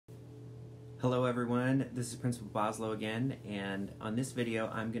Hello everyone, this is Principal Boslow again, and on this video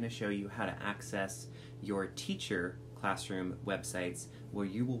I'm going to show you how to access your teacher classroom websites where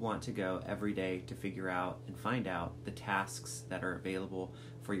you will want to go every day to figure out and find out the tasks that are available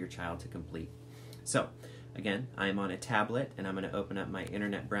for your child to complete. So again, I'm on a tablet and I'm going to open up my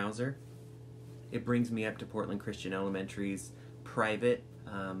internet browser. It brings me up to Portland Christian Elementary's private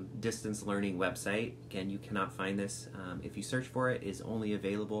distance learning website. Again, you cannot find this if you search for it. It is only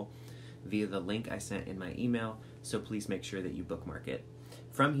available via the link I sent in my email, so please make sure that you bookmark it.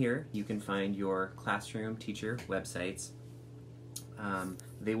 From here, you can find your classroom teacher websites.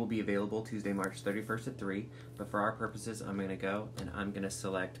 They will be available Tuesday, March 31st at 3, but for our purposes, I'm going to go and I'm going to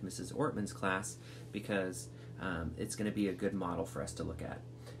select Mrs. Ortman's class because it's going to be a good model for us to look at.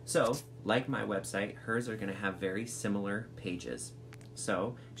 So, like my website, hers are going to have very similar pages.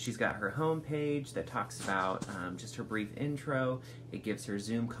 So she's got her home page that talks about just her brief intro. It gives her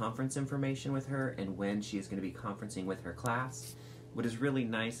Zoom conference information with her and when she is going to be conferencing with her class. What is really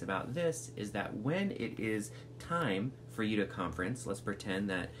nice about this is that when it is time for you to conference, let's pretend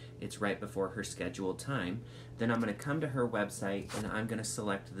that it's right before her scheduled time, then I'm going to come to her website and I'm going to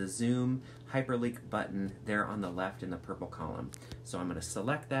select the Zoom hyperlink button there on the left in the purple column. So I'm going to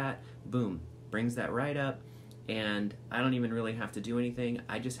select that, boom, brings that right up. And I don't even really have to do anything.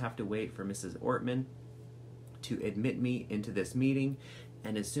 I just have to wait for Mrs. Ortman to admit me into this meeting.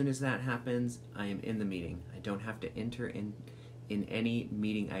 And as soon as that happens, I am in the meeting. I don't have to enter in any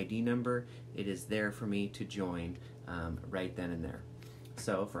meeting ID number. It is there for me to join right then and there.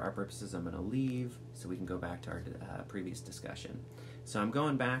 So for our purposes, I'm going to leave so we can go back to our previous discussion. So I'm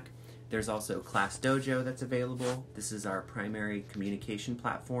going back. There's also Class Dojo that's available. This is our primary communication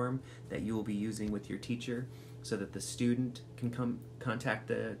platform that you will be using with your teacher so that the student can contact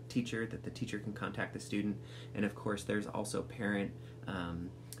the teacher, that the teacher can contact the student. And of course, there's also parent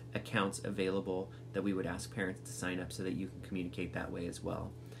accounts available that we would ask parents to sign up so that you can communicate that way as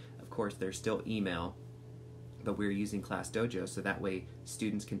well. Of course, there's still email, but we're using Class Dojo so that way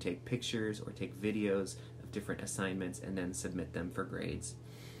students can take pictures or take videos of different assignments and then submit them for grades.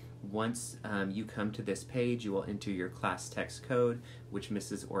 Once you come to this page, you will enter your class text code, which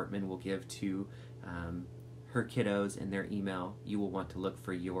Mrs. Ortman will give to her kiddos in their email. You will want to look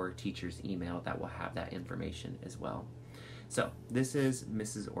for your teacher's email that will have that information as well. So this is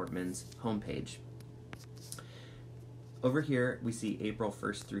Mrs. Ortman's homepage. Over here, we see April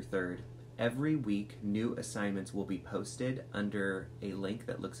 1st through 3rd. Every week, new assignments will be posted under a link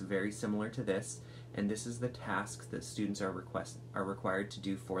that looks very similar to this, and this is the tasks that students are required to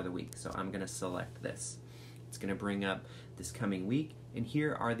do for the week. So I'm going to select this. It's going to bring up this coming week, and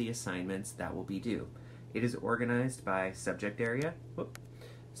here are the assignments that will be due. It is organized by subject area. Whoop.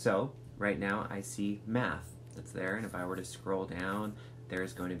 So right now I see math that's there, and if I were to scroll down,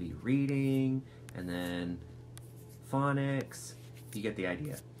 there's going to be reading, and then phonics. You get the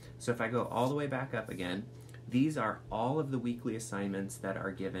idea. So if I go all the way back up again, these are all of the weekly assignments that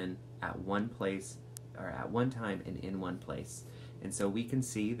are given at one place, or at one time and in one place. And so we can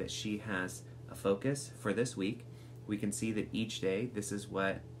see that she has a focus for this week. We can see that each day this is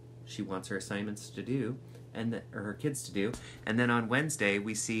what she wants her assignments to do, or her kids to do. And then on Wednesday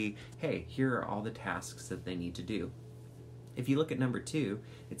we see, hey, here are all the tasks that they need to do. If you look at number 2,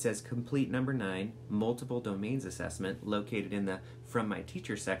 it says complete number 9, multiple domains assessment, located in the From My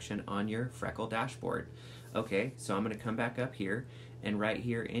Teacher section on your Freckle dashboard. Okay, so I'm going to come back up here, and right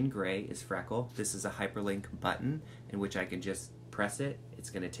here in gray is Freckle. This is a hyperlink button in which I can just press it. It's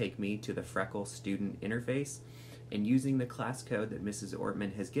going to take me to the Freckle student interface, and using the class code that Mrs.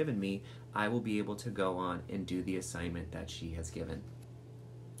 Ortman has given me, I will be able to go on and do the assignment that she has given.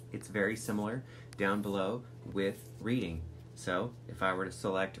 It's very similar down below with reading. So if I were to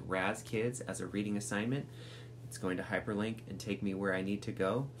select Raz Kids as a reading assignment, it's going to hyperlink and take me where I need to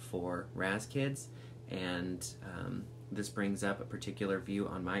go for Raz Kids, and this brings up a particular view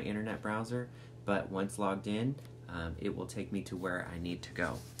on my internet browser, but once logged in, it will take me to where I need to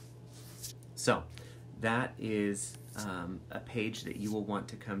go. So that is a page that you will want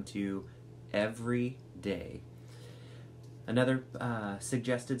to come to every day. Another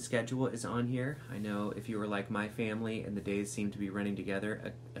suggested schedule is on here. I know if you were like my family and the days seem to be running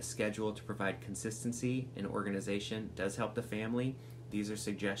together, a schedule to provide consistency and organization does help the family. These are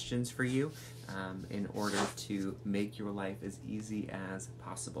suggestions for you in order to make your life as easy as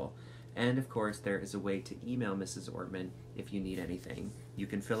possible. And of course, there is a way to email Mrs. Ortman if you need anything. You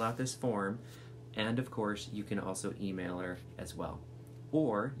can fill out this form, and of course, you can also email her as well.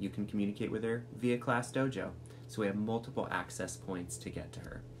 Or you can communicate with her via Class Dojo. So we have multiple access points to get to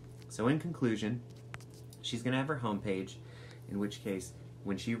her. So in conclusion, she's going to have her homepage, in which case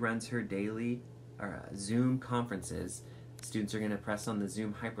when she runs her daily Zoom conferences, students are going to press on the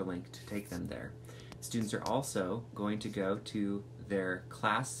Zoom hyperlink to take them there. Students are also going to go to their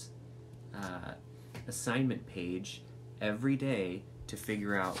class assignment page every day to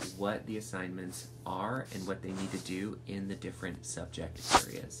figure out what the assignments are and what they need to do in the different subject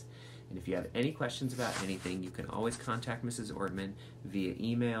areas. And if you have any questions about anything, you can always contact Mrs. Ortman via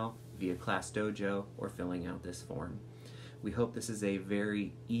email, via ClassDojo, or filling out this form. We hope this is a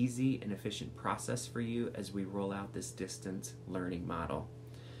very easy and efficient process for you as we roll out this distance learning model.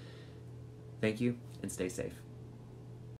 Thank you, and stay safe.